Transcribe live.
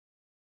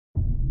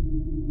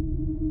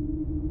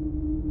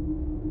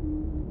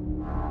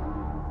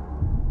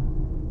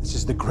This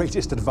is the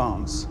greatest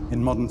advance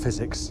in modern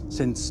physics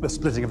since the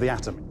splitting of the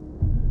atom.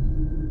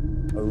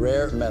 A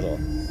rare metal,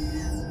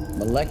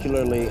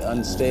 molecularly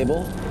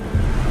unstable.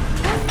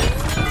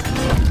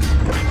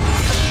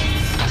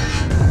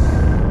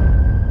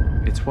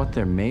 It's what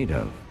they're made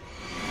of.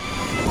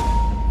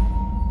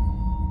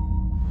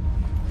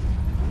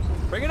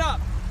 Bring it up!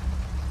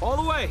 All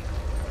the way!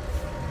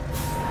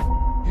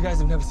 You guys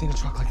have never seen a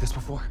truck like this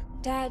before.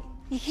 Dad,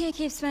 you can't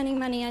keep spending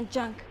money on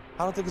junk.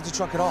 I don't think it's a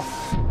truck at all.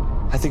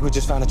 I think we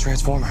just found a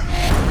transformer.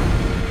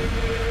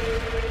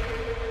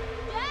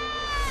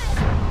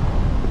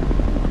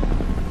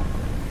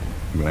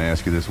 I'm gonna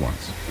ask you this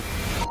once.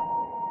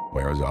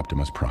 Where is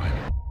Optimus Prime?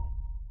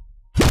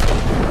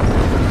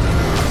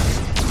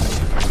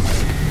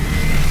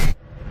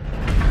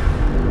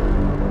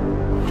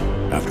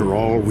 After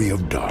all we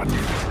have done,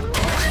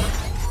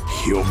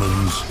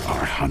 humans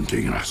are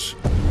hunting us.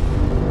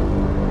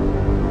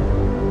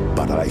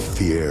 But I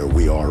fear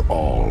we are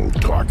all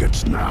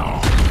targets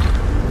now.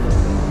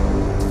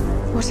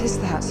 What is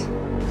that?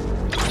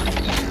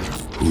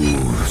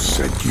 Who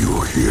sent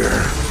you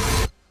here?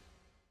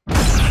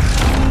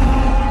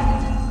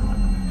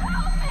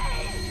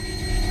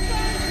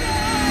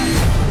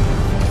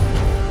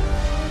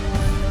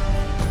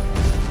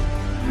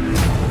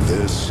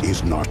 This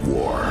is not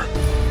war.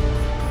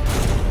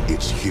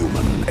 It's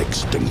human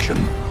extinction.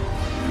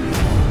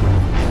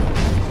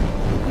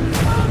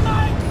 Oh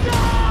my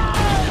God!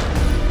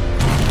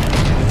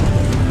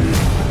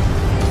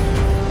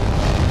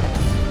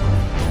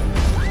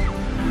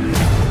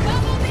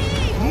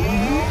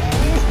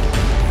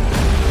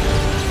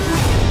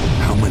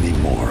 How many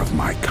more of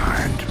my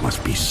kind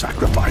must be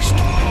sacrificed?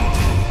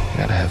 You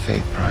gotta have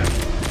faith, Prime.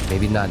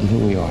 Maybe not in who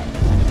we are,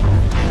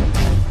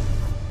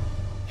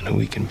 and who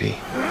we can be.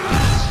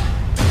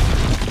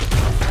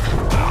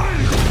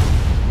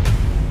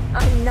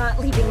 I'm not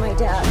leaving my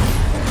dad.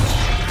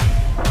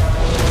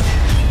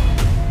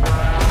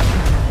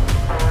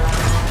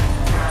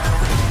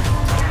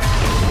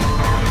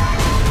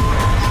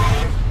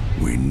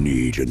 We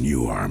need a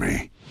new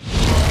army.